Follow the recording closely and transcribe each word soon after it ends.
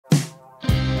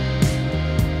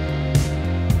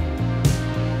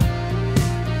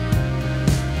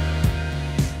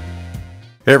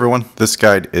Hey everyone, this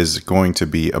guide is going to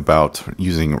be about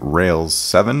using Rails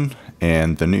 7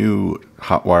 and the new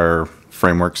Hotwire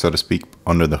framework, so to speak,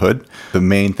 under the hood. The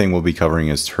main thing we'll be covering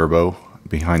is Turbo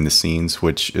behind the scenes,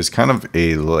 which is kind of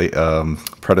a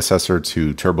predecessor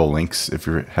to Turbolinks if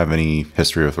you have any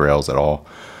history with Rails at all.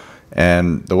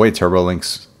 And the way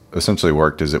Turbolinks essentially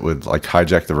worked is it would like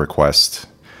hijack the request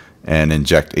and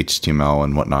inject HTML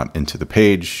and whatnot into the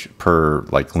page per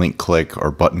like link click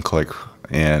or button click,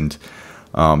 and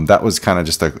that was kind of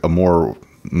just a more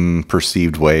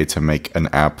perceived way to make an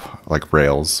app like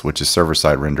Rails, which is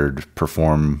server-side rendered,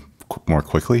 perform more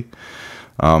quickly.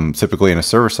 Typically in a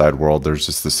server-side world, there's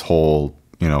just this whole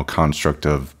construct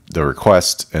of the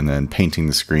request and then painting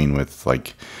the screen with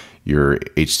like your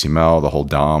HTML, the whole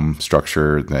DOM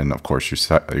structure, then of course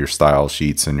your style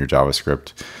sheets and your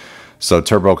JavaScript. So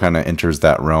Turbo kind of enters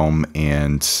that realm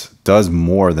and does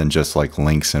more than just like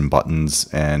links and buttons,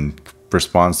 and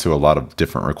responds to a lot of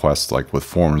different requests, like with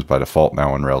forms by default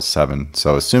now in Rails 7.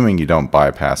 So assuming you don't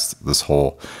bypass this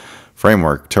whole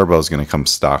framework, Turbo is going to come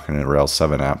stock in a Rails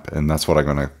 7 app, and that's what I'm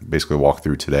going to basically walk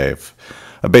through today.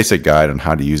 A basic guide on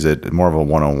how to use it, more of a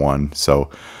 101. So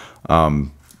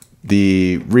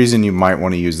the reason you might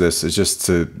want to use this is just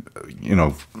to,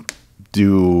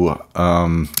 do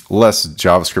less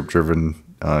JavaScript-driven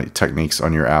techniques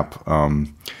on your app.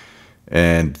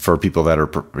 And for people that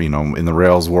are, in the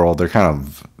Rails world, they're kind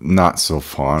of not so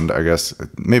fond, I guess.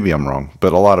 Maybe I'm wrong,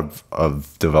 but a lot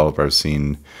of developers I've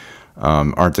seen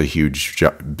aren't a huge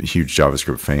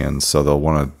JavaScript fans. So they'll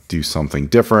want to do something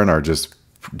different or just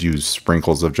use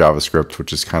sprinkles of JavaScript,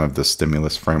 which is kind of the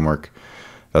stimulus framework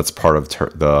that's part of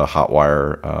the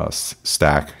Hotwire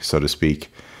stack, so to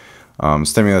speak.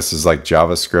 Stimulus is like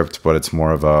JavaScript, but it's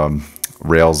more of a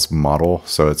Rails model,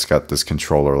 so it's got this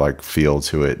controller like feel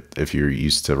to it if you're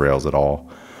used to Rails at all.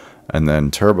 And then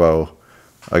Turbo,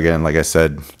 again, like I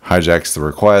said, hijacks the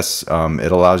requests.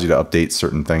 It allows you to update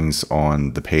certain things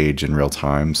on the page in real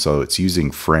time, so it's using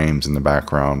frames in the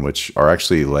background, which are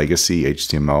actually legacy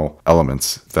HTML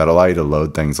elements that allow you to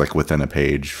load things like within a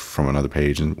page from another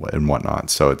page and whatnot.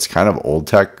 So it's kind of old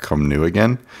tech come new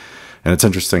again, and it's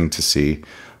interesting to see.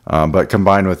 But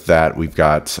combined with that, we've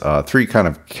got three kind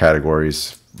of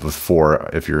categories, with four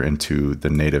if you're into the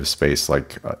native space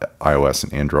like iOS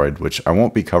and Android, which I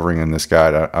won't be covering in this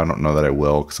guide. I don't know that I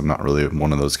will, because I'm not really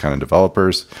one of those kind of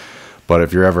developers. But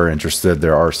if you're ever interested,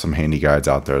 there are some handy guides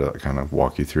out there that kind of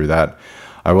walk you through that.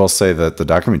 I will say that the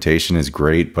documentation is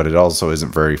great, but it also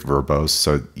isn't very verbose,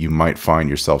 so you might find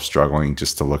yourself struggling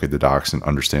just to look at the docs and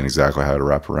understand exactly how to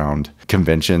wrap around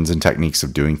conventions and techniques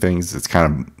of doing things. It's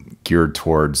kind of geared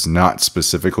towards not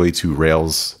specifically to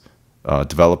Rails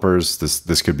developers.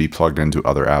 This could be plugged into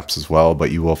other apps as well,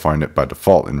 but you will find it by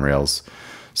default in Rails,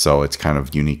 so it's kind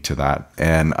of unique to that.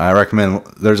 And I recommend,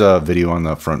 there's a video on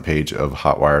the front page of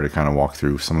Hotwire to kind of walk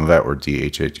through some of that, where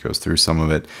DHH goes through some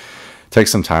of it. Take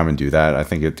some time and do that. I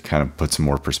think it kind of puts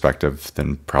more perspective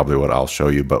than probably what I'll show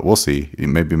you, but we'll see.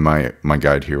 Maybe my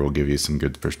guide here will give you some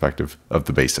good perspective of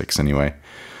the basics anyway.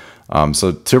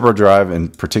 So Turbo Drive in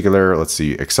particular, let's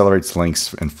see, accelerates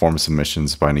links and form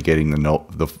submissions by negating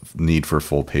the need for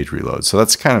full page reload. So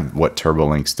that's kind of what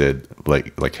Turbolinks did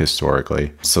like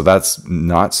historically. So that's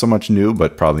not so much new,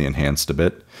 but probably enhanced a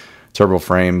bit. Turbo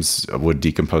frames would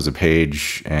decompose a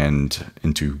page and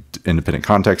into independent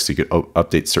context. You could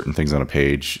update certain things on a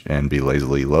page and be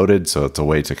lazily loaded. So it's a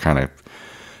way to kind of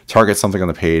target something on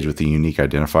the page with a unique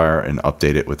identifier and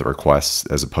update it with the requests,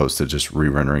 as opposed to just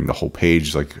re-rendering the whole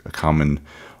page like a common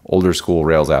older school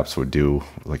Rails apps would do,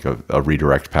 like a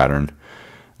redirect pattern.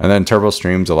 And then Turbo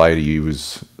Streams allow you to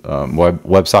use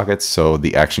WebSockets, so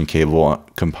the action cable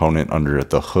component under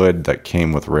the hood that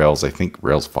came with Rails, I think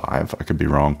Rails 5, I could be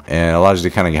wrong, and allows you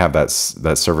to kind of have that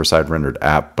server-side rendered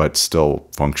app, but still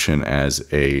function as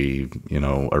a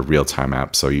real-time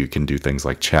app. So you can do things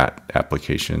like chat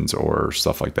applications or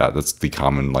stuff like that. That's the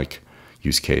common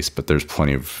use case, but there's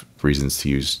plenty of reasons to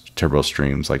use Turbo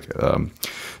Streams,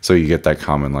 so you get that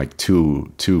common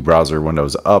two browser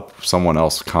windows up, someone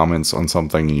else comments on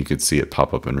something and you could see it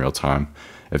pop up in real time.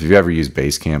 If you've ever used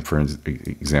Basecamp, for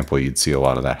example, you'd see a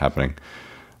lot of that happening.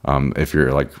 If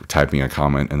you're typing a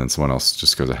comment and then someone else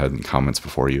just goes ahead and comments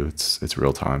before you, it's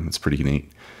real time. It's pretty neat.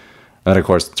 And then of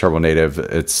course Turbo Native,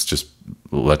 it's just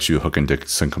lets you hook into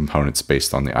some components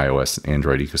based on the iOS and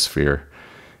Android ecosphere,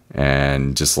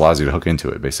 and just allows you to hook into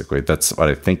it. Basically, that's what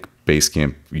I think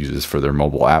Basecamp uses for their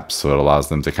mobile apps, so it allows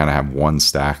them to kind of have one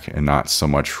stack and not so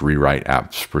much rewrite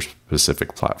apps for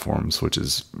specific platforms, which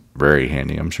is very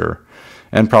handy, I'm sure.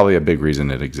 and probably a big reason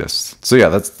it exists. So yeah,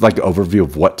 that's like an overview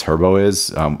of what Turbo is.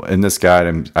 In this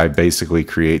guide, I basically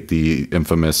create the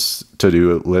infamous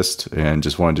to-do list and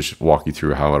just wanted to walk you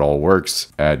through how it all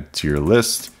works. Add to your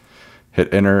list,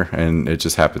 hit enter, and it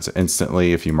just happens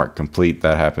instantly. If you mark complete,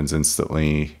 that happens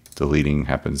instantly. Deleting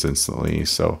happens instantly.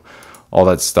 So all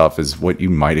that stuff is what you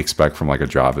might expect from like a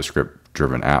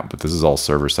JavaScript-driven app, but this is all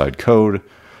server-side code.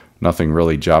 Nothing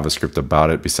really JavaScript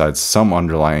about it besides some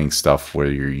underlying stuff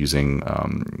where you're using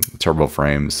turbo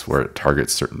frames where it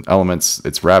targets certain elements.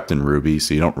 It's wrapped in Ruby,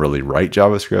 so you don't really write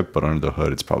JavaScript, but under the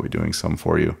hood, it's probably doing some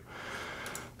for you.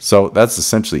 So that's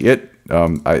essentially it.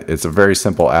 It's a very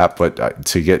simple app, but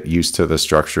to get used to the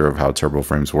structure of how turbo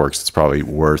frames works, it's probably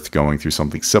worth going through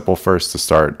something simple first to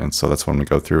start. And so that's what I'm going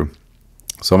to go through.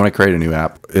 So I'm going to create a new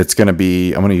app. It's going to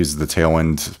be, I'm going to use the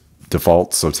Tailwind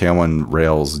default, so Tailwind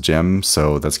Rails gem,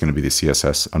 so that's going to be the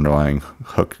CSS underlying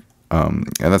hook, and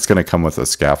that's going to come with a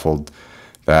scaffold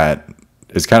that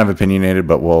is kind of opinionated,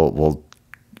 but we'll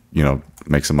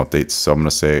make some updates. So I'm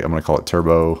going to call it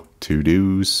Turbo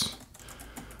to-dos,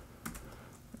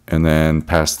 and then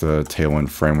pass the Tailwind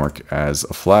framework as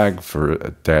a flag. For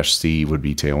a -c would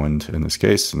be Tailwind in this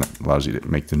case, and that allows you to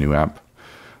make the new app.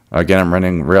 Again, I'm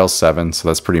running Rails 7, so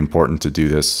that's pretty important to do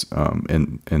this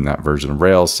in that version of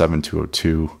Rails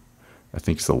 7.202. I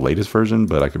think it's the latest version,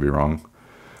 but I could be wrong.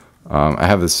 I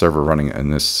have this server running in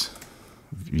this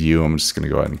view. I'm just going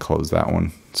to go ahead and close that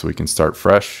one so we can start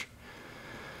fresh.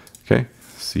 Okay,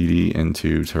 cd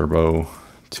into turbo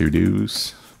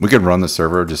to-dos. We could run the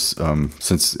server just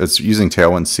since it's using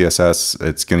Tailwind CSS,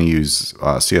 it's going to use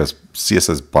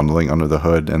CSS bundling under the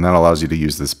hood, and that allows you to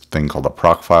use this thing called a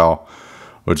proc file,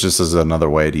 which just is another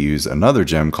way to use another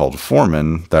gem called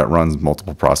Foreman that runs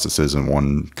multiple processes in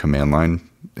one command line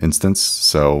instance.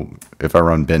 So if I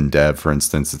run bin dev, for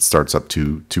instance, it starts up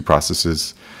two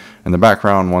processes in the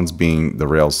background, one's being the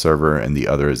Rails server and the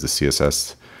other is the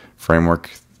CSS framework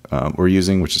we're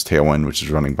using, which is Tailwind, which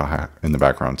is running in the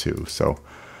background too. So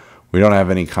we don't have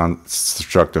any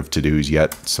construct of to-dos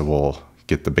yet, so we'll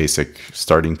get the basic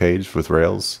starting page with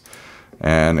Rails.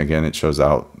 And again, it shows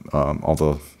out all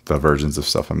the versions of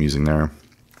stuff I'm using there.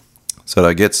 So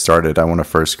to get started, I want to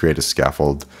first create a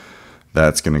scaffold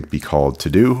that's going to be called to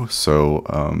do. So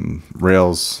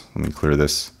Rails, let me clear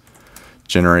this,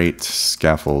 generate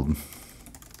scaffold,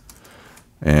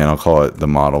 and I'll call it, the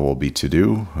model will be to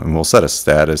do, and we'll set a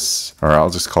status, or I'll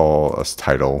just call a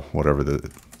title, whatever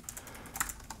the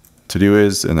to do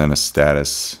is, and then a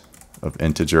status of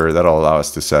integer. That'll allow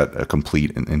us to set a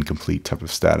complete and incomplete type of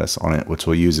status on it, which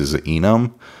we'll use as an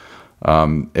enum.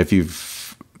 If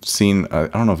you've seen, I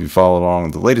don't know if you followed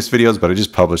along the latest videos, but I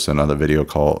just published another video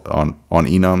called on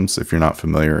enums. If you're not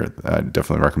familiar, I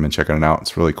definitely recommend checking it out.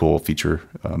 It's a really cool feature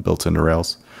built into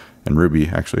Rails and Ruby,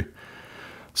 actually.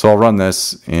 So I'll run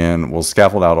this, and we'll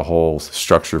scaffold out a whole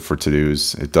structure for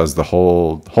to-dos. It does the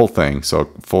whole thing, so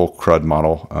a full CRUD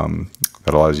model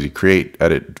that allows you to create,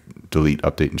 edit, delete,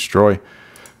 update, and destroy.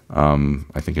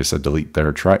 I think I said delete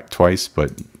there twice,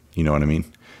 but you know what I mean.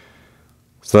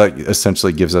 So that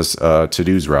essentially gives us a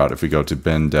to-dos route. If we go to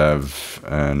bin dev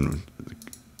and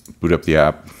boot up the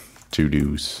app,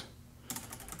 to-dos.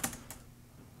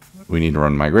 We need to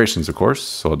run migrations, of course,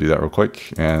 so I'll do that real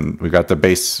quick. And we got the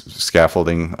base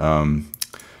scaffolding, and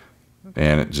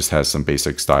it just has some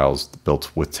basic styles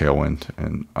built with Tailwind.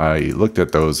 And I looked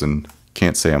at those and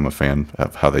can't say I'm a fan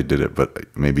of how they did it, but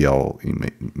maybe I'll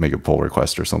make a pull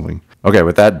request or something. Okay,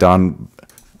 with that done,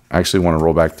 I actually want to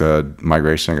roll back the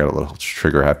migration. I got a little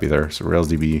trigger happy there. So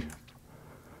RailsDB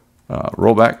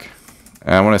rollback.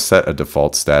 And I want to set a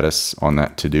default status on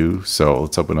that to do. So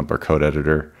let's open up our code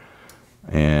editor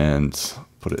and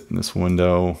put it in this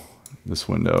window.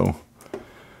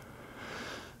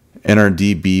 In our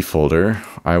DB folder,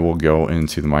 I will go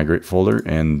into the migrate folder,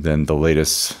 and then the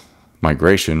latest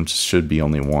migration should be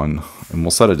only 1. And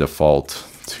we'll set a default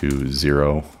to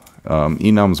 0.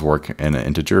 Enums work in an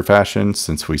integer fashion.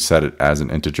 Since we set it as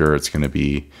an integer, it's going to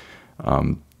be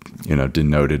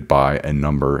denoted by a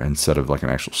number instead of like an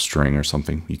actual string or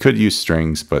something. You could use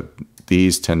strings, but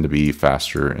these tend to be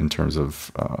faster in terms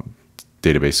of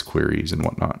database queries and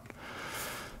whatnot.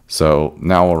 So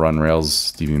now we'll run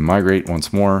Rails DB migrate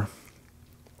once more.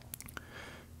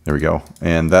 There we go.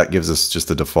 And that gives us just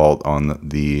the default on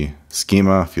the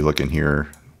schema. If you look in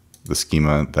here, the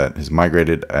schema that is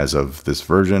migrated as of this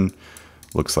version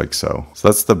looks like so. So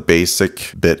that's the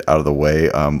basic bit out of the way.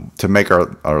 To make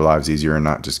our lives easier and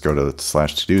not just go to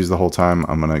 /todos the whole time,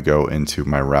 I'm going to go into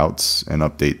my routes and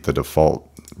update the default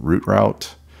root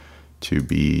route to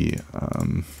be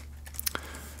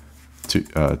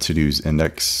to-dos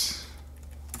index,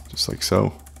 just like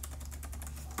so.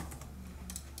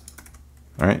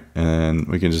 All right, and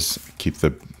we can just keep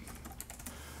the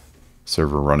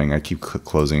server running. I keep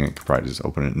closing it. Could probably just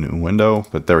open a new window,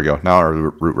 but there we go. Now our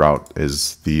root route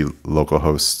is the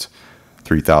localhost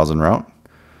 3000 route.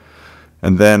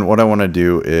 And then what I want to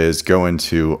do is go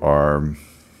into our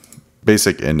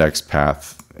basic index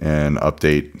path and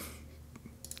update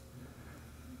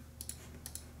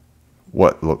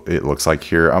what it looks like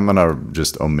here. I'm going to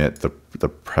just omit the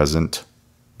present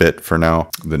bit for now,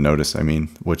 the notice, I mean,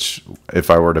 which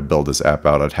if I were to build this app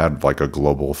out, I'd have like a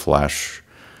global Flash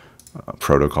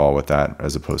protocol with that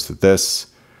as opposed to this.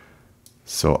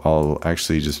 So I'll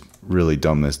actually just really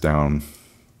dumb this down.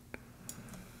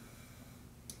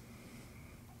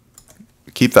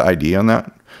 Keep the ID on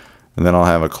that, and then I'll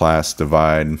have a class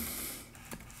divide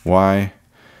y,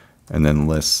 and then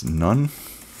list none.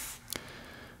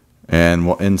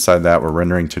 And inside that, we're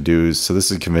rendering to-dos. So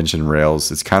this is convention Rails.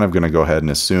 It's kind of going to go ahead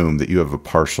and assume that you have a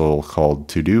partial called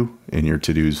to-do in your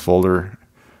to-dos folder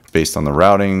based on the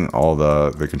routing, all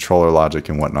the controller logic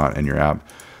and whatnot in your app.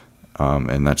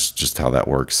 And that's just how that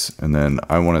works. And then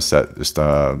I want to set just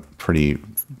a pretty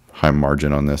high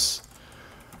margin on this.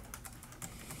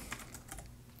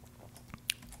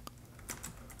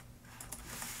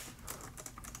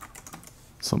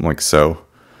 Something like so.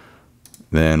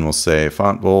 Then we'll say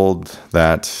font bold,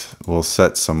 that we'll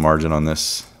set some margin on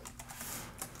this.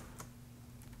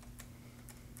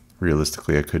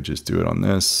 Realistically, I could just do it on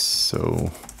this.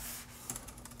 So,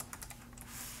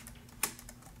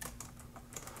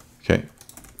 okay.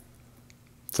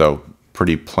 So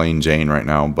pretty plain Jane right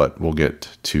now, but we'll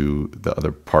get to the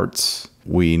other parts.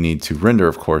 We need to render,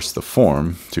 of course, the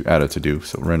form to add a to-do.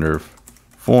 So render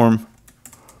form.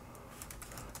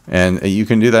 And you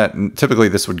can do that. And typically,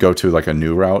 this would go to like a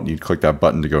new route. You'd click that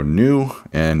button to go new,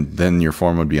 and then your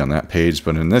form would be on that page.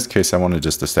 But in this case, I want to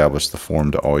just establish the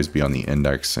form to always be on the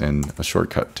index. And a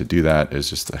shortcut to do that is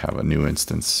just to have a new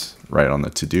instance right on the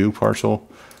to-do partial.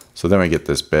 So then we get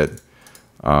this bit.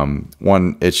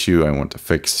 One issue I want to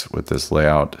fix with this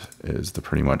layout is to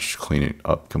pretty much clean it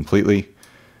up completely.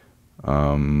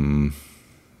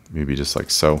 Maybe just like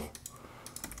so.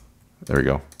 There we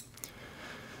go.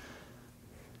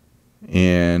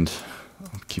 And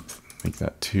I'll make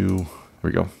that 2. There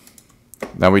we go.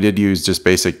 Now we did use just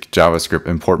basic JavaScript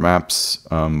import maps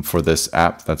for this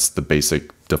app. That's the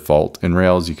basic default in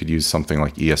Rails. You could use something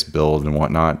like ESBuild and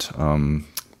whatnot.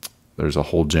 There's a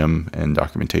whole gem and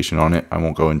documentation on it. I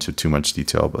won't go into too much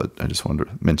detail, but I just wanted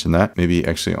to mention that. Maybe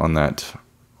actually on that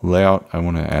layout, I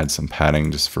want to add some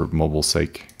padding just for mobile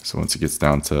sake. So once it gets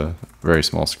down to very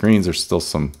small screens, there's still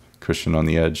some cushion on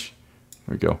the edge.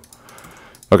 There we go.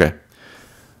 Okay.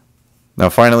 Now,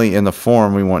 finally, in the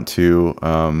form, we want to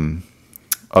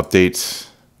update.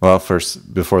 Well,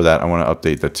 first, before that, I want to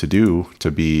update the to-do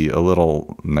to be a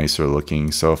little nicer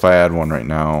looking. So if I add one right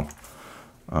now,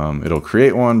 it'll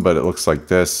create one, but it looks like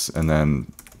this, and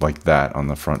then like that on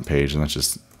the front page, and that's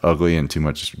just ugly and too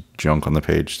much junk on the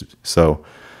page. So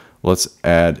let's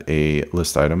add a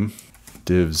list item,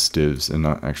 divs, and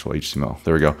not actual HTML.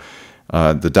 There we go.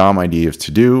 The DOM ID of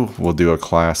to-do, we'll do a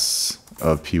class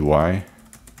of py.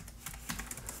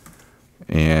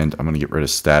 And I'm going to get rid of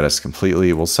status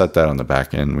completely. We'll set that on the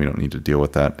back end. We don't need to deal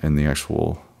with that in the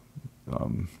actual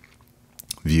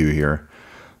view here.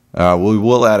 We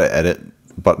will add an edit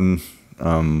button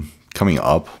coming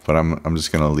up, but I'm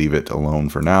just going to leave it alone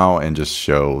for now and just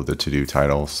show the to-do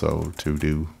title. So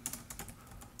to-do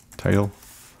title.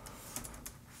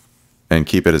 And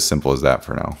keep it as simple as that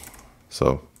for now.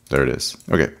 So there it is.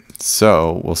 Okay,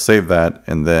 so we'll save that.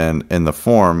 And then in the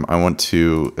form, I want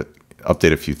to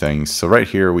update a few things. So right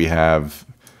here we have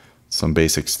some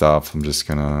basic stuff. I'm just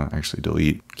gonna actually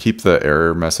delete. Keep the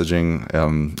error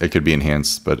messaging. It could be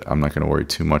enhanced, but I'm not gonna worry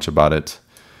too much about it.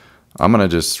 I'm gonna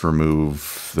just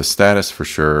remove the status for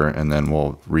sure, and then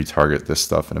we'll retarget this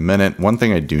stuff in a minute. One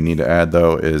thing I do need to add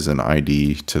though is an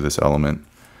ID to this element,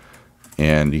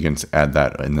 and you can add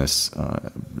that in this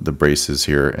the braces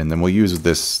here, and then we'll use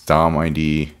this DOM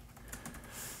ID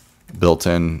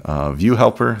built-in view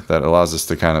helper that allows us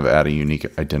to kind of add a unique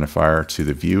identifier to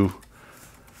the view.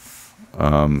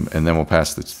 And then we'll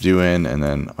pass the to-do in and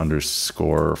then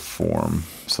underscore form.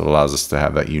 So it allows us to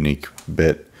have that unique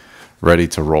bit ready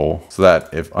to roll. So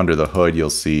that if under the hood, you'll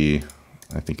see,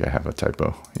 I think I have a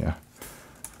typo. Yeah.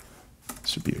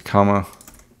 Should be a comma.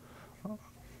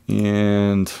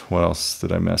 And what else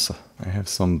did I miss? I have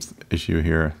some issue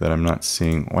here that I'm not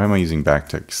seeing. Why am I using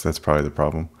backticks? That's probably the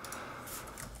problem.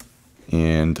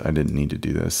 And I didn't need to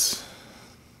do this.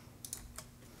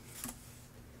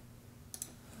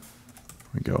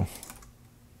 There we go.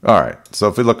 All right, so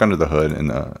if we look under the hood in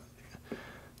the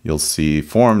you'll see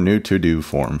form, new to do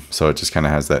form. So it just kind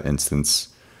of has that instance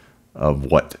of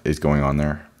what is going on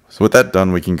there. So with that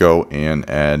done, we can go and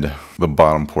add the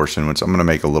bottom portion, which I'm going to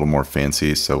make a little more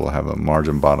fancy. So we'll have a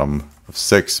margin bottom of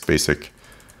 6, basic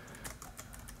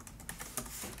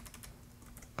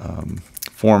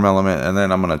form element, and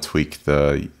then I'm going to tweak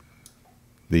they're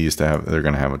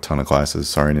going to have a ton of classes,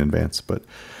 sorry in advance, but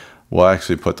we'll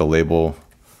actually put the label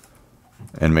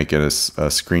and make it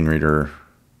a screen reader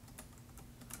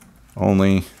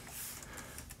only,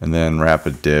 and then wrap a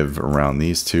div around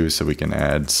these two so we can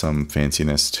add some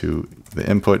fanciness to the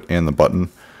input and the button.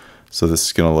 So this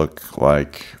is going to look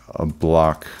like a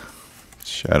block,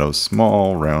 shadow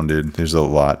small, rounded. There's a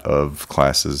lot of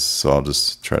classes, so I'll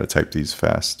just try to type these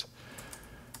fast.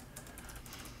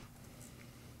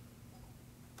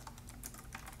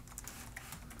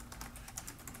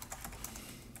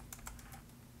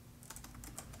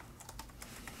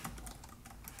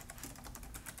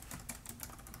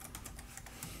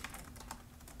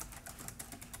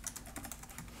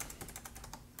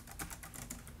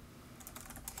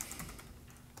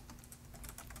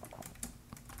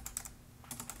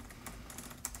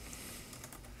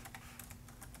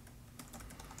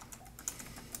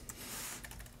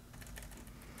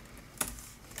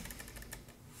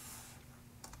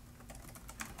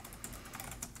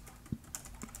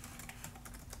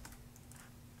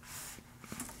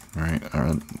 All right,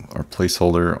 our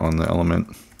placeholder on the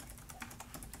element.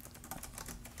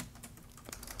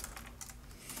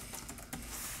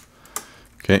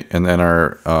 Okay, and then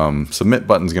our submit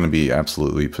button is going to be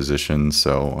absolutely positioned.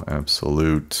 So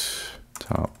absolute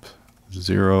top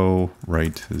 0,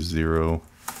 right 0.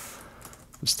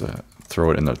 Just to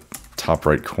throw it in the top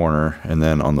right corner. And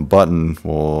then on the button,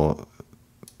 we'll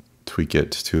tweak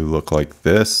it to look like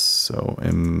this. So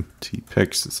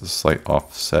mtpix is a slight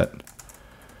offset.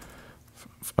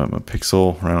 A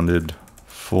pixel rounded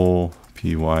full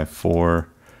py4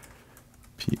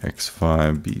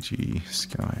 px5 bg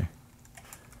sky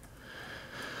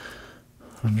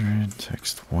 100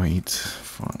 text white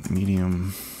font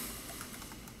medium.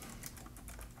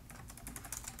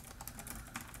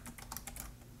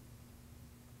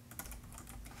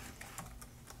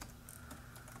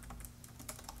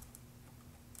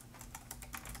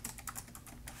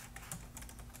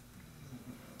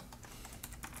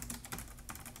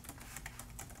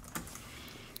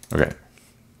 Okay,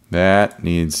 that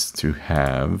needs to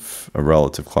have a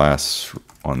relative class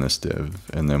on this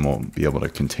div, and then we'll be able to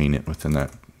contain it within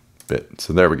that bit.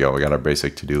 So there we go, we got our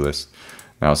basic to-do list.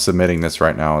 Now submitting this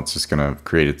right now, it's just gonna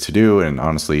create a to-do, and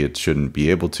honestly it shouldn't be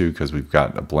able to because we've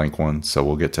got a blank one, so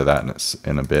we'll get to that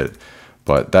in a bit.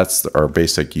 But that's our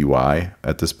basic UI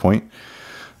at this point.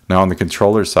 Now on the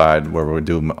controller side, where we'll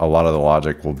do a lot of the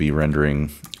logic, we'll be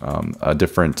rendering a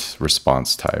different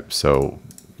response type. So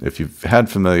if you've had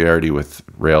familiarity with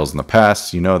Rails in the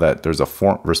past, you know that there's a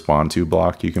respond to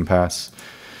block you can pass.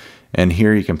 And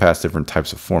here you can pass different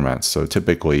types of formats. So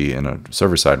typically in a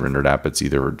server-side rendered app, it's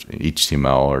either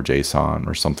HTML or JSON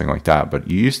or something like that. But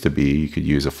you could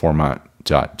use a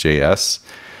format.js,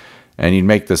 and you'd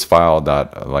make this file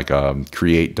like a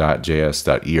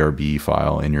create.js.erb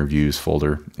file in your views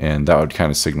folder. And that would kind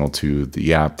of signal to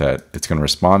the app that it's going to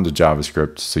respond to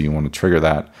JavaScript. So you want to trigger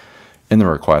that in the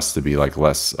request to be like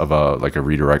less of a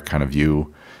redirect kind of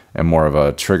view and more of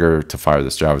a trigger to fire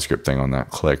this JavaScript thing on that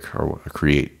click or a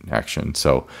create action.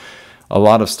 So a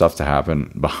lot of stuff to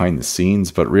happen behind the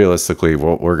scenes, but realistically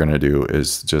what we're going to do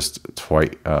is just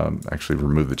actually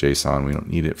remove the JSON. We don't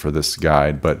need it for this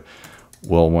guide, but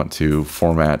we'll want to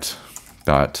format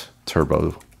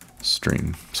 .turbo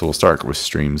stream. So we'll start with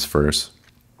streams first.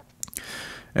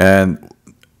 And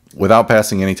without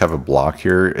passing any type of block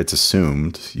here, it's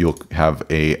assumed you'll have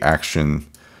a action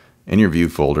in your view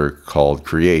folder called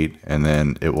create, and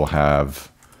then it will have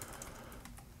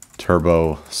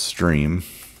turbo stream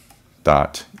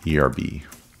 .erb.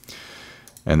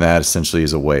 And that essentially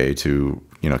is a way to,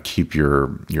 keep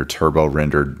your turbo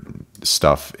rendered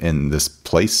stuff in this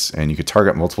place, and you could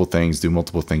target multiple things, do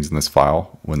multiple things in this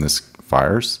file when this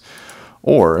fires.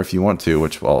 Or if you want to,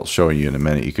 which I'll show you in a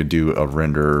minute, you could do a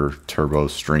render turbo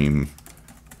stream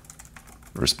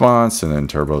response and then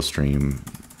turbo stream,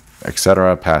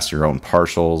 etc. Pass your own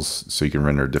partials so you can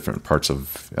render different parts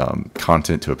of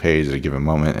content to a page at a given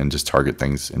moment and just target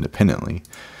things independently. And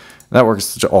that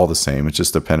works all the same. It's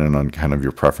just dependent on kind of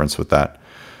your preference with that.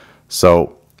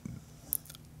 So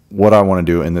what I want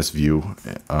to do in this view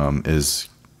is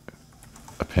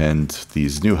append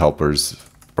these new helpers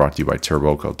brought to you by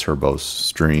Turbo called Turbo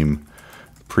Stream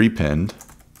Prepend,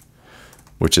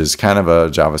 which is kind of a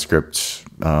JavaScript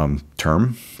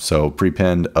term. So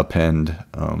prepend, append,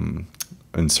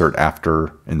 insert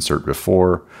after, insert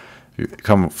before. If you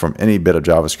come from any bit of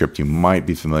JavaScript, you might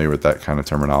be familiar with that kind of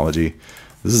terminology.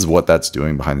 This is what that's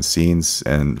doing behind the scenes,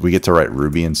 and we get to write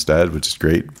Ruby instead, which is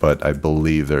great, but I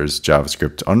believe there's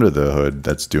JavaScript under the hood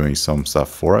that's doing some stuff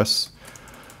for us.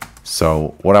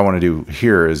 So what I want to do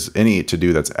here is any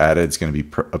to-do that's added is going to be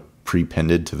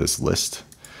prepended to this list.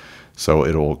 So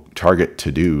it'll target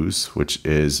to-dos, which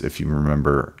is, if you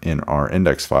remember, in our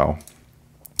index file,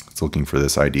 it's looking for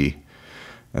this ID,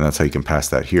 and that's how you can pass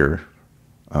that here.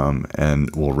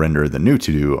 And we'll render the new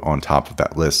to-do on top of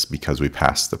that list because we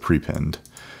passed the prepend.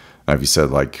 Now, if you said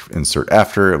like insert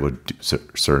after, it would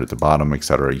insert at the bottom,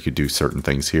 etc. You could do certain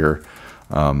things here.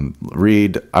 I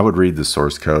would read the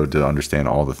source code to understand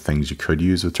all the things you could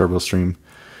use with TurboStream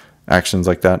actions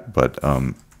like that, but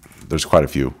there's quite a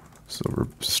few. So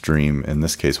stream, in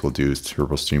this case, we'll do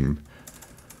TurboStream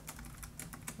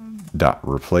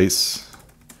 .replace.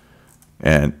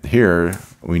 And here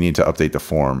we need to update the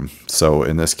form. So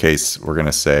in this case, we're going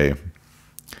to say,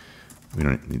 we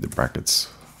don't need the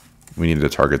brackets. We need to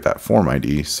target that form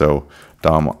ID. So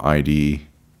DOM ID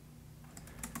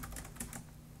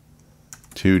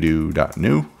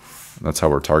todo.new. That's how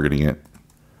we're targeting it.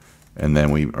 And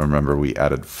then we remember we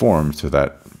added form to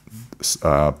that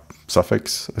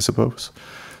suffix, I suppose.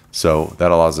 So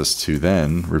that allows us to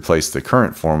then replace the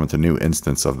current form with a new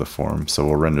instance of the form. So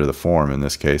we'll render the form in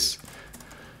this case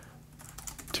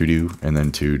to-do and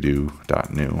then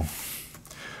to-do.new.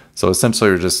 So essentially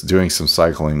we're just doing some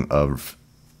cycling of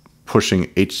pushing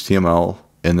HTML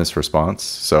in this response.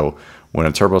 So when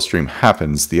a TurboStream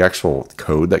happens, the actual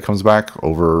code that comes back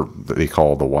over, they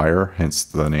call the wire, hence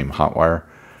the name hotwire,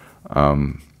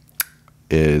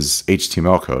 is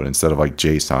HTML code instead of like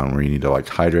JSON, where you need to like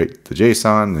hydrate the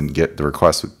JSON and get the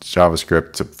request with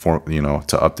JavaScript to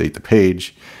to update the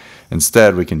page.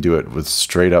 Instead, we can do it with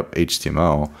straight up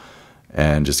HTML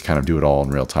and just kind of do it all in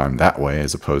real time that way,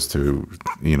 as opposed to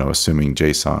assuming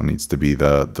JSON needs to be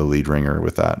the lead ringer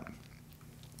with that.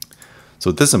 So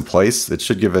with this in place, it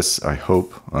should give us, I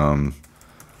hope,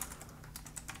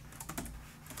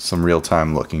 some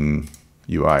real-time looking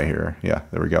UI here. Yeah,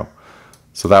 there we go.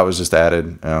 So that was just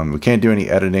added. We can't do any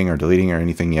editing or deleting or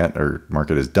anything yet, or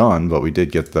mark it as done, but we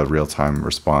did get the real-time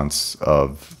response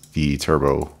of the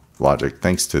Turbo logic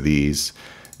thanks to these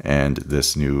and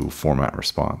this new format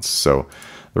response. So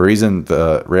the reason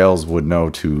the Rails would know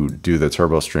to do the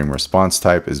TurboStream response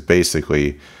type is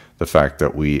basically the fact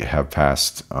that we have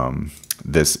passed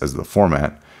this as the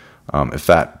format. If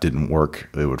that didn't work,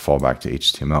 it would fall back to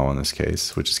HTML in this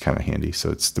case, which is kind of handy.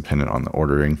 So it's dependent on the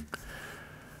ordering.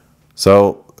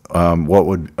 So what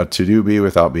would a to-do be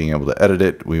without being able to edit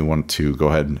it? We want to go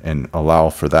ahead and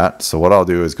allow for that. So what I'll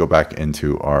do is go back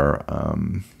into our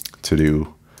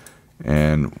to-do,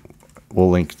 and we'll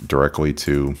link directly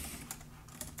to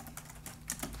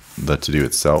the to-do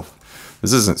itself.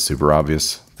 This isn't super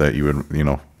obvious that you would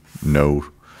know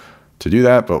to do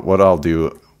that, but what I'll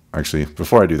do, actually,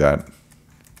 before I do that,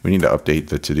 we need to update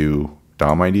the to-do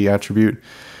DOM ID attribute.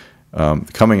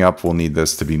 Coming up, we'll need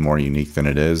this to be more unique than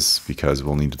it is, because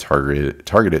we'll need to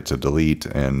target it to delete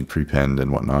and prepend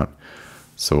and whatnot.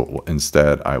 So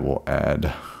instead, I will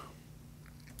add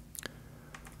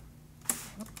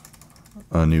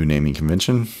a new naming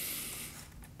convention.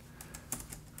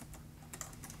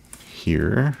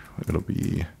 Here, it'll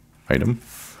be item.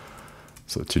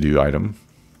 So to-do item.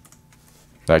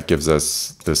 That gives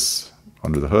us this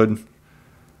under the hood.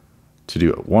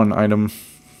 To-do one item.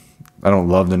 I don't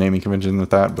love the naming convention with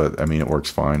that, but I mean, it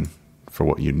works fine for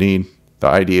what you need. The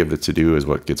ID of the to-do is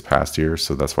what gets passed here,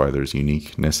 so that's why there's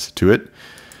uniqueness to it.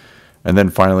 And then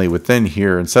finally, within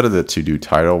here, instead of the to-do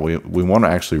title, we want to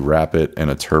actually wrap it in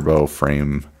a turbo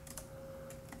frame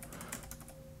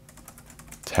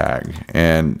tag.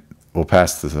 And we'll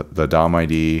pass the DOM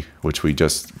ID, which we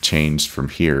just changed from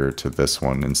here to this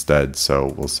one instead.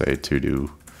 So we'll say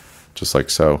to-do, just like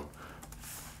so.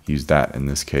 Use that in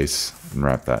this case and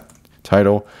wrap that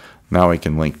title. Now we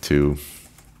can link to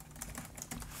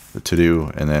the to-do,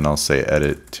 and then I'll say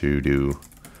edit to-do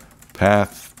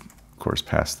path. Of course,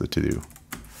 pass the to-do.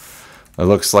 It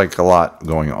looks like a lot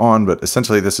going on, but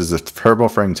essentially this is a turbo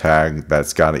frame tag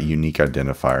that's got a unique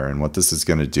identifier. And what this is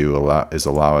going to do is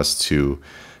allow us to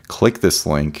click this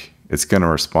link. It's going to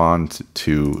respond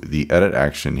to the edit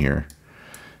action here.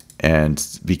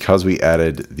 And because we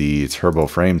added the turbo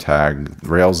frame tag,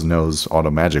 Rails knows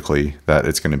automatically that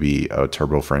it's going to be a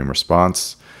turbo frame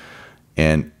response.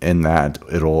 And in that,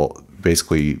 it'll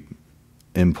basically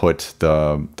input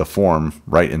the form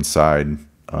right inside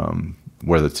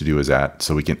where the to-do is at,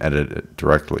 so we can edit it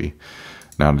directly.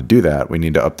 Now to do that, we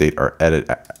need to update our edit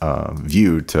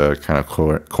view to kind of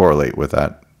correlate with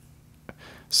that.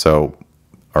 So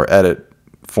our edit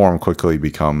form quickly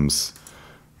becomes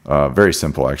very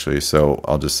simple actually. So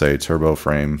I'll just say turbo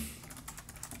frame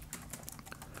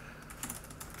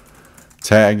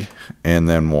tag, and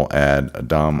then we'll add a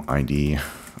DOM ID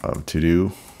of to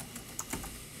do.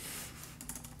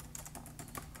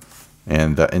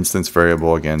 And the instance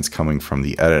variable, again, is coming from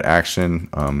the edit action.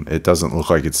 It doesn't look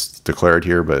like it's declared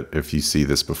here, but if you see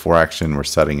this before action, we're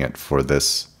setting it for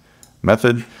this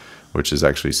method, which is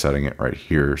actually setting it right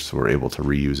here. So we're able to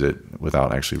reuse it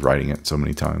without actually writing it so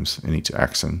many times in each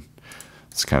action.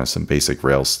 It's kind of some basic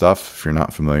Rails stuff. If you're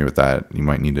not familiar with that, you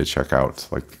might need to check out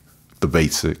like the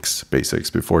basics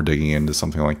before digging into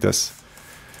something like this.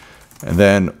 And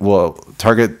then we'll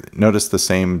target, notice the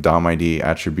same DOM ID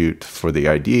attribute for the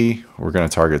ID. We're going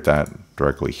to target that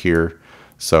directly here.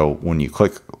 So when you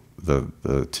click the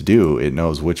to do, it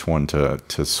knows which one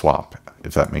to swap,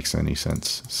 if that makes any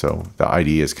sense. So the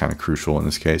ID is kind of crucial in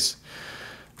this case.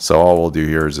 So all we'll do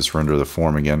here is just render the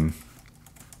form again.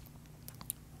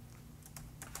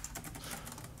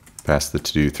 Pass the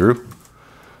to do through.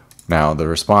 Now the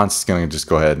response is going to just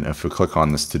go ahead, and if we click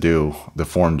on this to do, the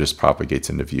form just propagates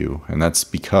into Vue. And that's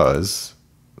because,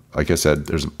 like I said,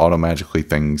 there's automatically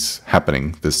things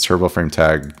happening. This turbo frame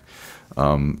tag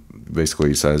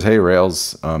basically says, hey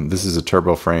Rails, this is a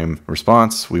turbo frame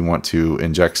response. We want to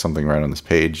inject something right on this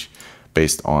page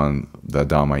based on the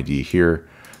DOM ID here.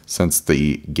 Since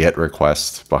the get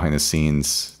request behind the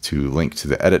scenes to link to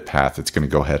the edit path, it's going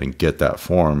to go ahead and get that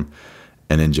form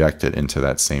and inject it into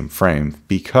that same frame,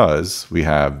 because we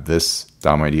have this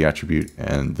DOM ID attribute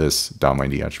and this DOM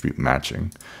ID attribute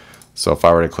matching. So if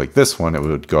I were to click this one, it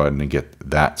would go ahead and get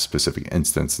that specific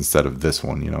instance instead of this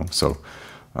one, you know. So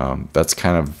that's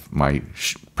kind of my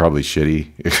probably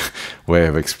shitty way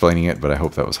of explaining it, but I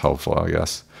hope that was helpful, I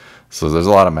guess. So there's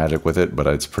a lot of magic with it, but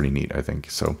it's pretty neat, I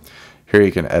think. So here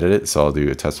you can edit it. So I'll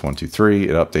do a test 1, 2, 3.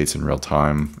 It updates in real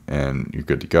time, and you're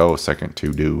good to go. Second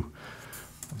to do.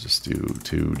 I'll just do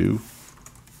to do.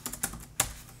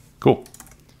 Cool.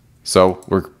 So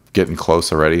we're getting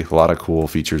close already. A lot of cool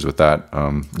features with that.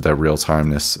 The real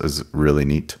timeness is really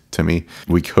neat to me.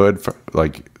 We could,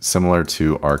 like similar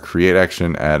to our create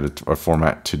action, add a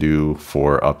format to do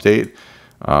for update.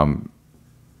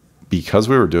 Because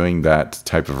we were doing that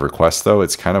type of request though,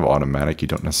 it's kind of automatic. You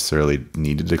don't necessarily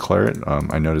need to declare it.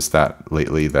 I noticed that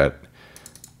lately that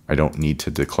I don't need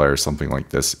to declare something like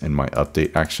this in my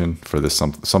update action for this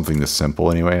something this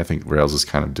simple anyway. I think Rails is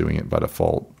kind of doing it by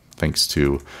default thanks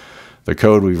to the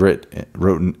code we wrote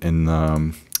in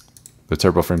the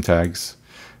turbo frame tags,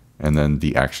 and then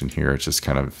the action here, it's just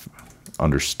kind of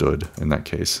understood in that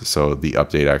case. So the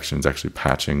update action is actually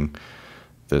patching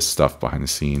this stuff behind the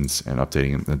scenes and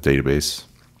updating in the database.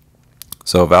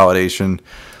 So validation.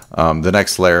 The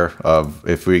next layer of,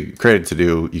 if we create a to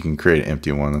do, you can create an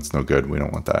empty one. That's no good. We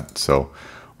don't want that. So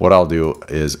what I'll do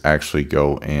is actually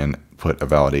go and put a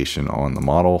validation on the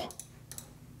model.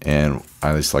 And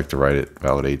I just like to write it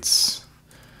validates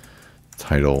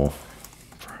title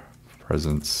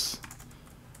presence.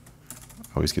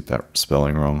 I always get that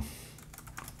spelling wrong.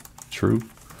 True.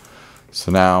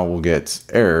 So now we'll get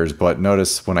errors, but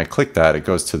notice when I click that, it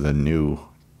goes to the new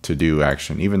to do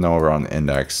action. Even though we're on the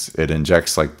index, it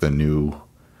injects like the new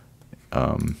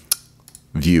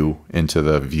view into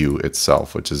the view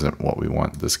itself, which isn't what we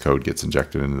want. This code gets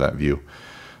injected into that view.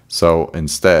 So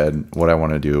instead, what I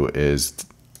want to do is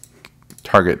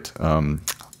target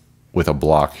with a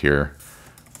block here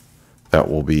that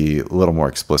will be a little more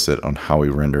explicit on how we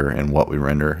render and what we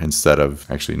render, instead of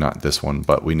actually not this one,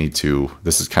 but we need to,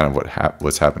 this is kind of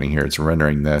what's happening here. It's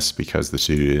rendering this because the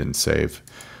to-do didn't save,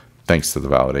 thanks to the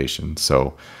validation.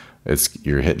 So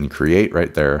you're hitting create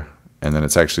right there, and then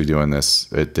it's actually doing this.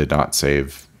 It did not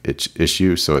save its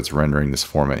issue, so it's rendering this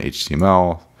format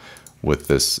HTML with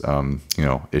this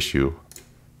issue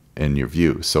in your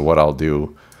view. So what I'll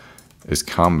do is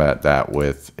combat that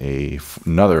with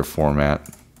another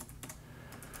format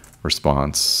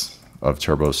response of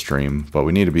turbo stream, but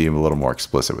we need to be a little more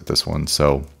explicit with this one.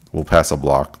 So we'll pass a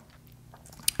block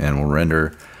and we'll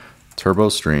render turbo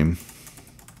stream,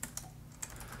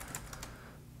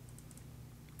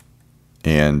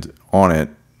 and on it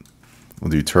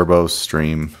we'll do turbo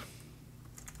stream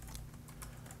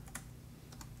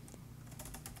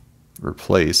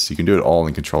replace. You can do it all in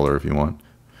the controller if you want,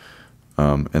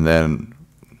 and then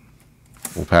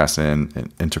we'll pass in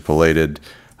an interpolated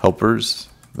helpers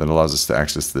that allows us to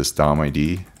access this DOM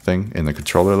ID thing in the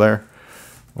controller layer.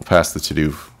 We'll pass the to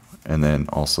do and then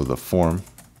also the form.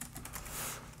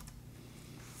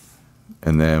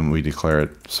 and then we declare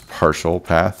it partial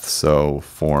path, so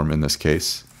form in this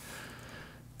case.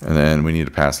 And then we need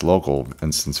to pass local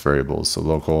instance variables, so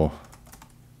local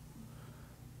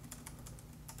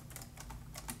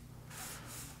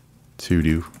to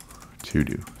do.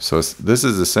 So this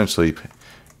is essentially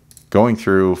going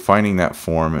through, finding that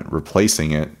form, and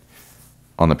replacing it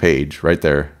on the page right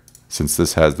there, since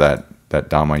this has that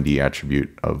DOM ID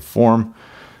attribute of form.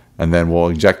 And then we'll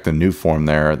inject the new form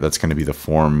there. That's going to be the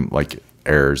form, like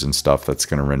errors and stuff, that's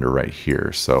going to render right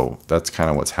here. So that's kind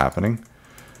of what's happening.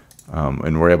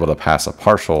 And we're able to pass a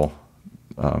partial,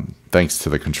 thanks to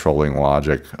the controlling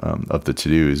logic of the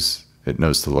to-dos. It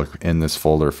knows to look in this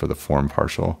folder for the form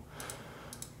partial.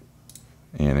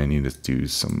 And I need to do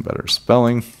some better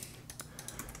spelling.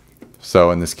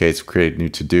 So in this case, create new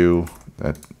to-do.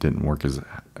 That didn't work as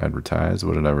advertised.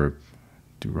 What did I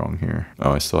do wrong here?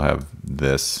 Oh, I still have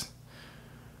this.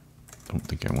 Don't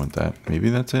think I want that. Maybe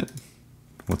that's it.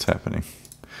 What's happening?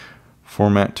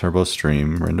 Format turbo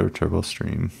stream, render turbo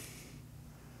stream.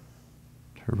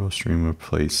 Turbo stream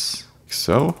replace.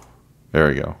 So there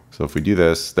we go. So if we do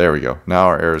this, there we go. Now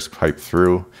our errors pipe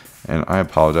through. And I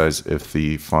apologize if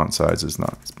the font size is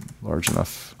not large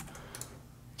enough.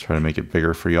 Try to make it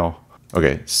bigger for y'all.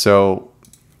 Okay, so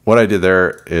what I did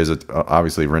there is it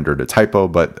obviously rendered a typo,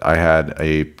 but I had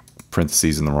a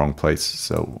parentheses in the wrong place,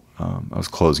 so I was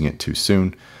closing it too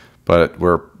soon. But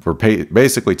we're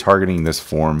basically targeting this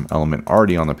form element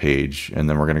already on the page, and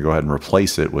then we're going to go ahead and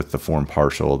replace it with the form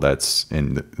partial that's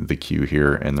in the queue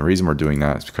here. And the reason we're doing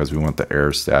that is because we want the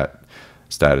error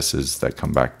statuses that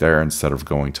come back there instead of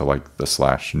going to like the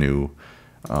 /new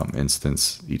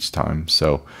instance each time.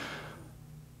 So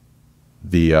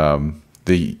the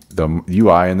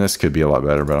UI in this could be a lot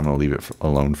better, but I'm going to leave it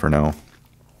alone for now.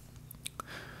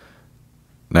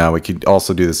 Now we could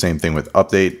also do the same thing with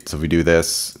update. So if we do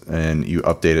this and you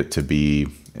update it to be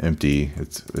empty,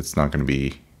 it's not going to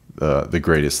be the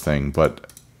greatest thing,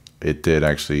 but it did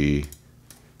actually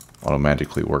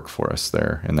automatically work for us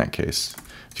there in that case.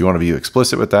 If you want to be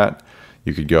explicit with that,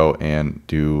 you could go and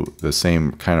do the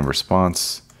same kind of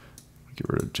response. Get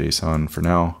rid of JSON for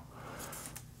now,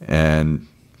 and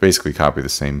basically copy the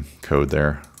same code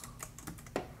there.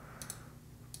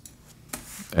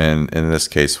 And in this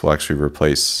case, we'll actually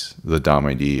replace the DOM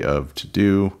ID of to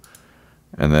do,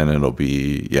 and then it'll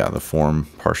be, yeah, the form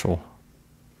partial.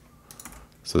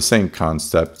 So same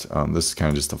concept. This is kind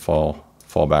of just a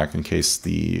fallback in case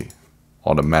the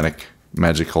automatic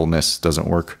magicalness doesn't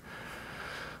work.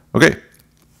 Okay,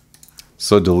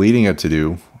 so deleting a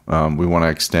to-do, we want to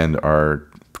extend our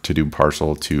to-do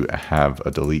partial to have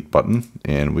a delete button,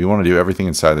 and we want to do everything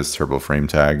inside this turbo frame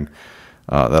tag.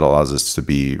 That allows us to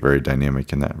be very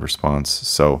dynamic in that response.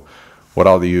 So what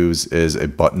I'll use is a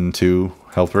button to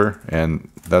helper, and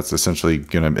that's essentially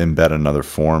going to embed another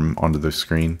form onto the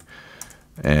screen.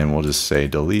 And we'll just say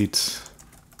delete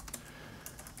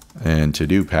and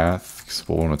to-do path, because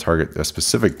we'll want to target a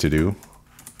specific to-do.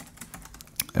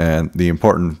 And the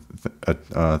important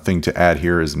thing to add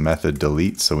here is method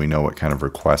delete, so we know what kind of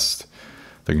request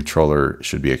the controller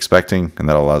should be expecting, and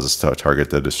that allows us to target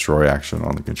the destroy action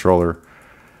on the controller.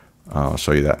 I'll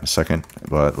show you that in a second,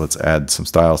 but let's add some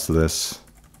styles to this.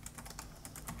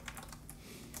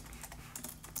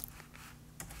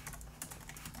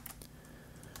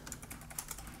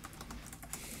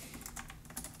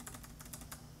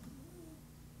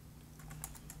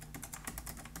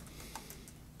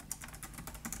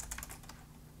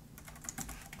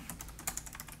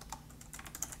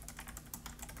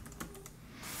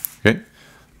 Okay,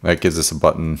 that gives us a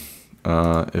button.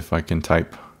 If I can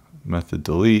type method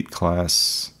delete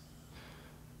class,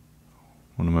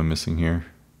 what am I missing here?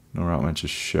 No route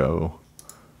matches show.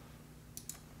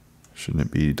 Shouldn't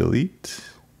it be delete?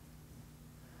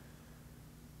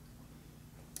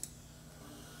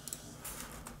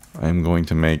 I'm going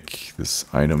to make this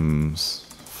items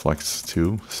flex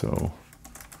too, so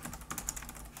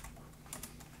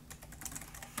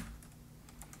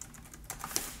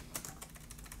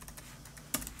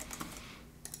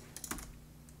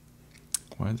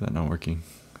why is that not working?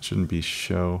 It shouldn't be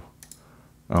show.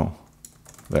 Oh,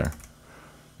 there.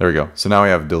 There we go. So now we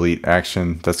have delete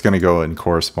action. That's going to go and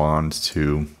correspond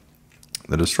to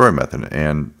the destroy method.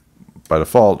 And by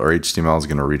default, our HTML is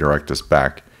going to redirect us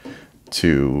back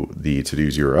to the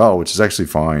to-dos URL, which is actually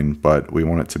fine, but we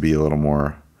want it to be a little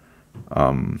more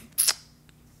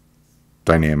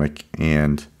dynamic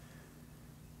and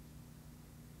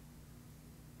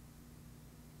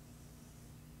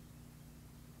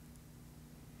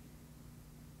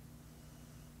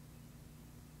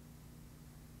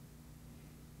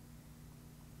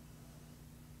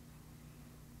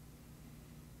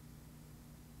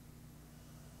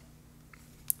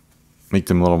make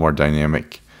them a little more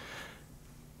dynamic.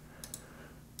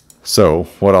 So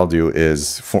what I'll do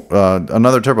is for,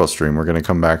 another turbo stream. We're going to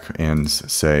come back and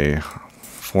say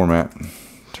format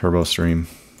turbo stream.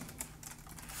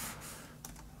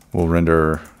 We'll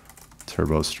render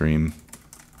turbo stream.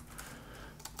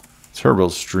 Turbo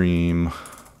stream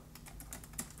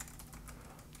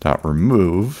dot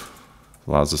remove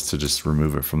allows us to just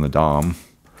remove it from the DOM.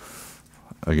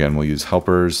 Again, we'll use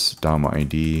helpers, DOM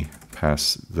ID,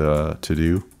 pass the to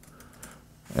do,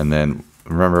 and then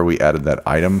remember we added that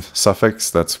item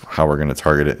suffix. That's how we're going to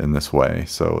target it in this way.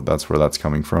 So that's where that's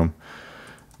coming from.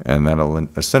 And that'll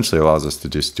essentially allows us to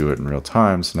just do it in real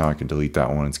time. So now I can delete that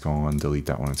one, it's gone, delete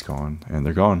that one, it's gone, and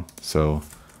they're gone. So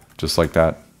just like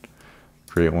that,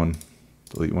 create one,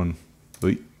 delete.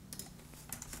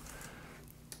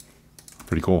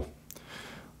 Pretty cool.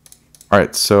 All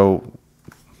right, so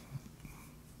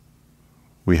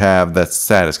we have that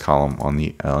status column on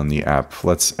the app.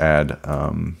 Let's add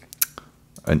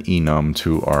an enum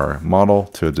to our model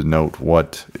to denote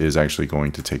what is actually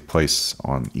going to take place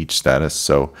on each status.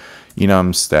 So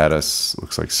enum status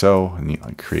looks like so, and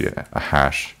I create a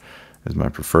hash is my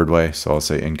preferred way. So I'll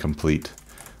say incomplete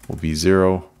will be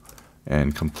 0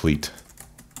 and complete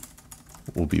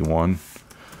will be 1.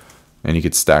 And you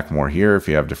could stack more here if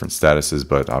you have different statuses,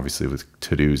 but obviously with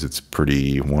to-dos it's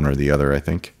pretty one or the other, I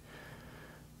think.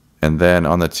 And then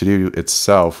on the to-do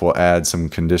itself, we'll add some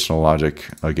conditional logic.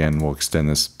 Again, we'll extend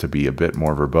this to be a bit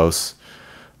more verbose.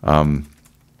 I'll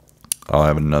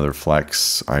have another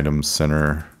flex item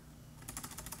center.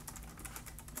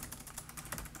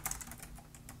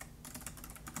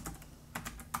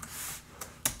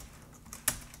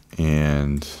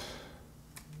 And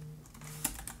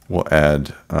we'll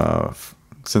add,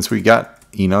 since we got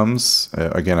enums,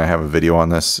 again, I have a video on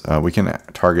this, we can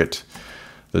target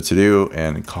the to-do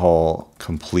and call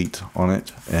complete on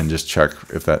it and just check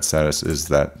if that status is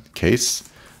that case,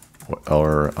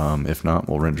 or if not,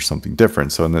 we'll render something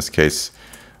different. So in this case,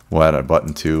 we'll add a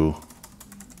button to,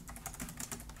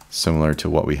 similar to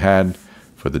what we had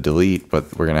for the delete,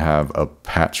 but we're going to have a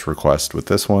patch request with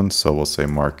this one. So we'll say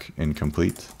mark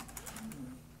incomplete.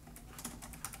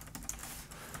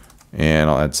 And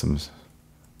I'll add some,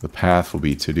 the path will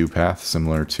be to-do path,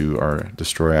 similar to our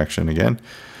destroy action again.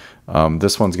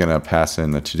 This one's going to pass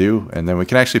in the to-do, and then we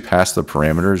can actually pass the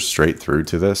parameters straight through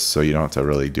to this, so you don't have to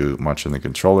really do much in the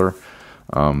controller.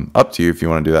 Up to you if you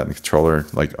want to do that in the controller,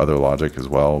 like other logic as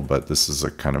well, but this is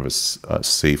a kind of a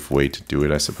safe way to do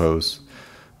it, I suppose.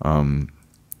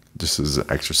 Just as an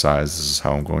exercise, this is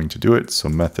how I'm going to do it. So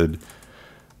method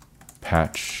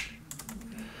patch,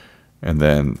 and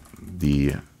then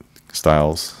the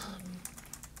styles.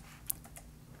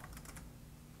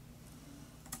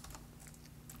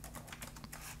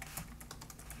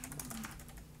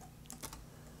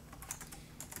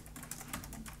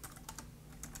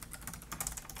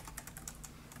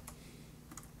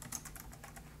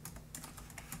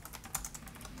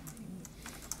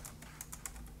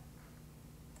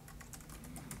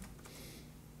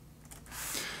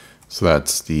 So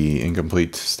that's the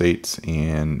incomplete state,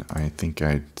 and I think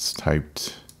I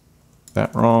typed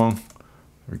that wrong.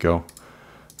 There we go.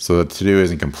 So the to-do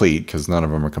isn't complete because none of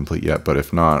them are complete yet, but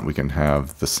if not, we can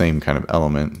have the same kind of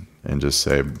element and just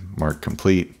say mark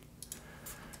complete.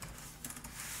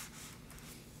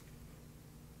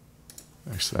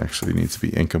 Actually needs to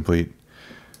be incomplete.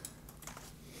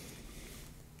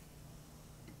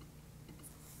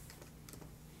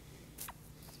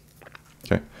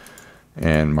 Okay.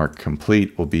 And mark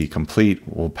complete will be complete.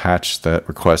 We'll patch that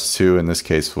request to, in this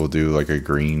case, we'll do like a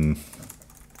green.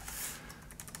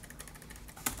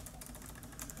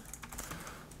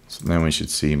 So then we should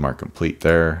see mark complete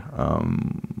there.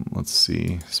 Let's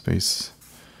see, space,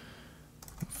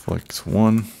 flex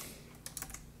 1.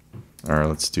 Or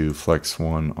let's do flex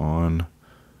 1 on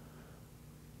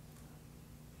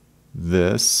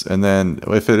this. And then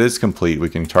if it is complete, we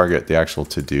can target the actual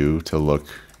to-do to look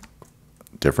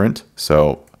different.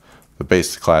 So the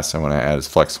base class I want to add is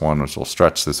flex1, which will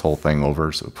stretch this whole thing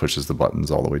over, so it pushes the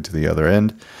buttons all the way to the other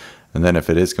end. And then if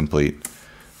it is complete,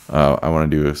 I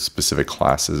want to do specific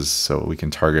classes, so we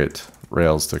can target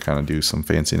Rails to kind of do some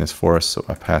fanciness for us. So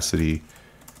opacity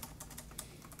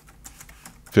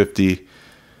 50,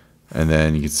 and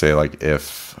then you can say like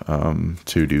if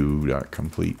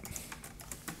to-do.complete.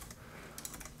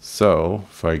 So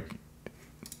if let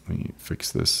me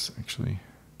fix this actually.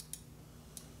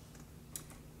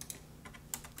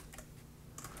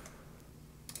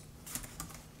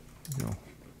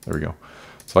 There we go.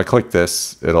 So I click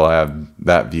this, it'll add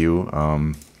that view.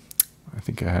 I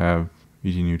think I have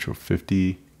VG neutral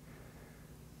 50.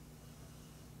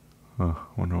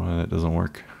 Wonder why that doesn't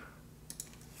work.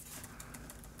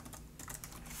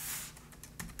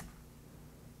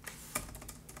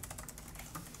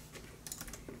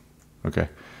 Okay.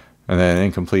 And then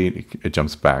incomplete, it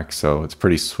jumps back. So it's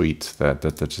pretty sweet that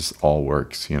just all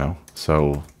works, you know.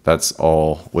 So that's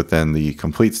all within the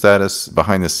complete status.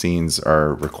 Behind the scenes,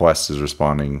 our request is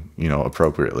responding, you know,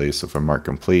 appropriately. So if I mark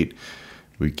complete,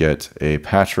 we get a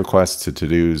patch request to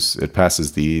to-dos. It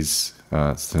passes these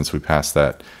since we passed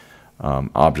that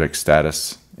object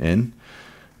status in.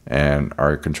 And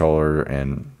our controller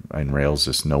and Rails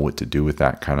just know what to do with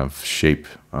that kind of shape.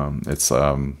 It's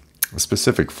a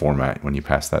specific format when you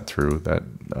pass that through that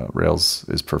Rails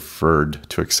is preferred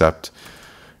to accept.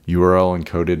 URL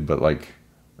encoded, but like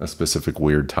a specific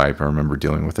weird type. I remember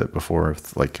dealing with it before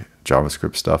with like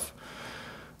JavaScript stuff.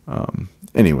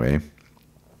 Anyway,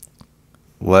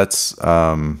 let's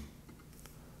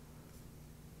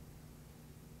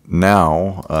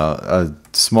now a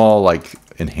small like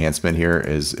enhancement here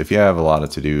is if you have a lot of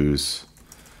to-dos,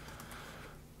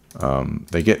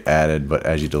 they get added, but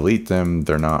as you delete them,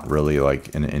 they're not really like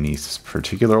in any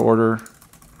particular order.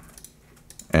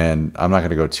 And I'm not going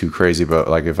to go too crazy, but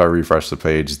like if I refresh the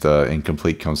page, the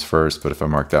incomplete comes first, but if I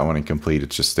mark that one incomplete, it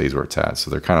just stays where it's at.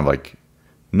 So they're kind of like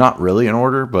not really in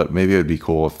order, but maybe it would be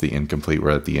cool if the incomplete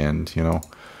were at the end, you know.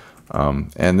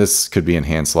 And this could be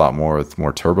enhanced a lot more with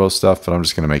more turbo stuff, but I'm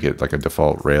just going to make it like a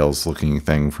default Rails looking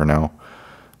thing for now.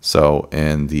 So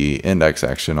in the index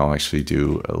action, I'll actually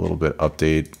do a little bit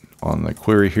update on the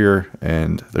query here.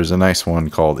 And there's a nice one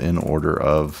called in order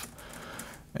of,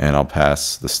 and I'll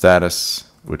pass the status,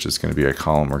 which is going to be a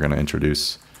column we're going to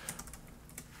introduce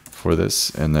for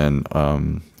this. And then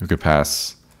we could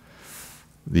pass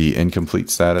the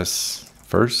incomplete status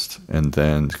first and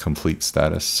then complete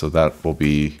status. So that will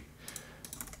be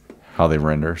how they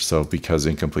render. So because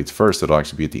incomplete's first, it'll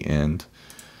actually be at the end.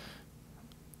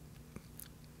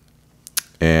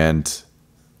 And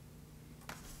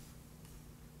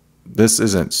this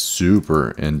isn't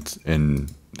super in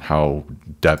how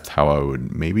I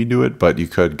would maybe do it, but you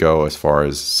could go as far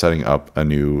as setting up a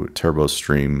new turbo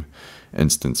stream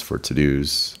instance for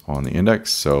to-dos on the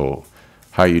index. So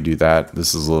how you do that,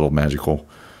 this is a little magical.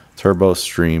 Turbo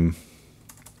stream,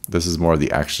 this is more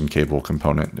the action cable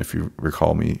component, if you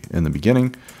recall me in the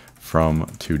beginning, from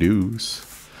to-dos.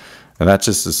 And that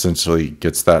just essentially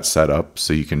gets that set up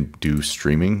so you can do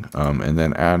streaming. And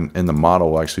then in the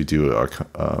model, we'll actually do a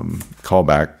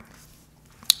callback.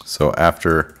 So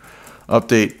after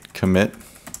update commit,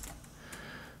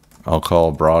 I'll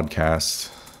call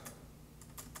broadcast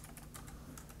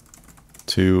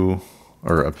to,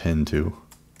 or append to.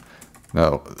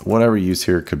 Now, whatever you use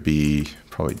here could be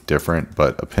probably different,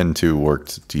 but append to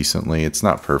worked decently. It's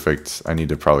not perfect. I need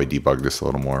to probably debug this a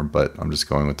little more, but I'm just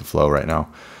going with the flow right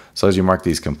now. So as you mark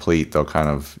these complete, they'll kind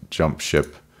of jump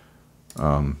ship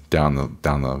down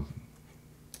the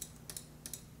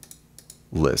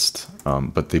list.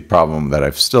 But the problem that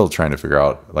I'm still trying to figure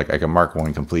out, like I can mark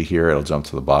one complete here, it'll jump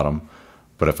to the bottom.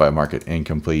 But if I mark it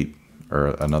incomplete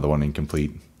or another one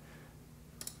incomplete,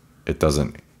 it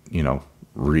doesn't, you know,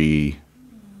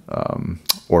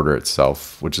 order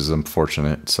itself, which is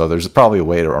unfortunate. So there's probably a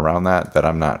way around that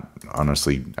I'm not,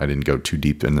 honestly, I didn't go too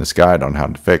deep in this guide on how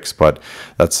to fix, but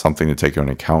that's something to take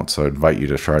into account. So I invite you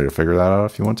to try to figure that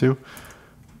out if you want to.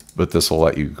 But this will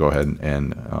let you go ahead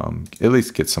and at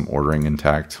least get some ordering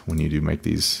intact when you do make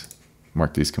these,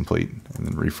 mark these complete, and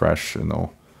then refresh, and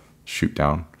they'll shoot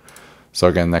down. So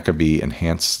again, that could be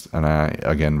enhanced, and I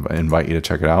again invite you to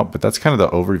check it out. But that's kind of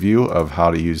the overview of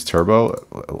how to use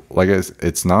Turbo. Like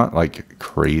it's not like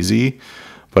crazy,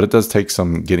 but it does take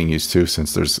some getting used to,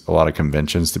 since there's a lot of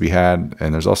conventions to be had,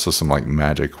 and there's also some like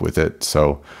magic with it.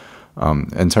 So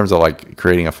in terms of like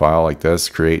creating a file like this,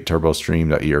 create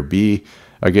turbostream.erb.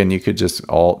 Again, you could just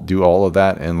do all of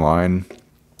that in line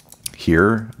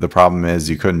here. The problem is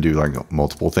you couldn't do like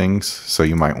multiple things, so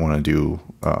you might want to do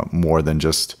more than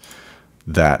just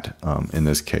that in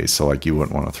this case. So like you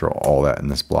wouldn't want to throw all that in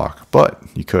this block, but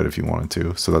you could if you wanted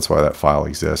to. So that's why that file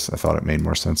exists. I thought it made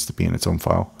more sense to be in its own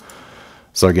file.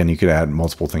 So again, you could add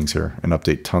multiple things here and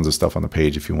update tons of stuff on the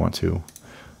page if you want to.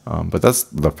 But that's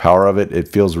the power of it. It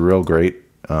feels real great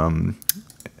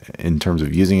in terms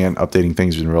of using it, updating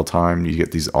things in real time. You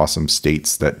get these awesome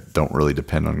states that don't really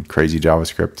depend on crazy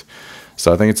JavaScript.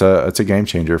 So I think it's a game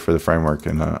changer for the framework,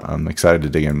 and I'm excited to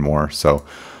dig in more. So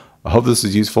I hope this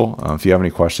is useful. If you have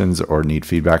any questions or need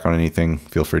feedback on anything,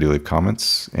 feel free to leave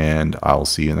comments, and I'll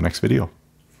see you in the next video.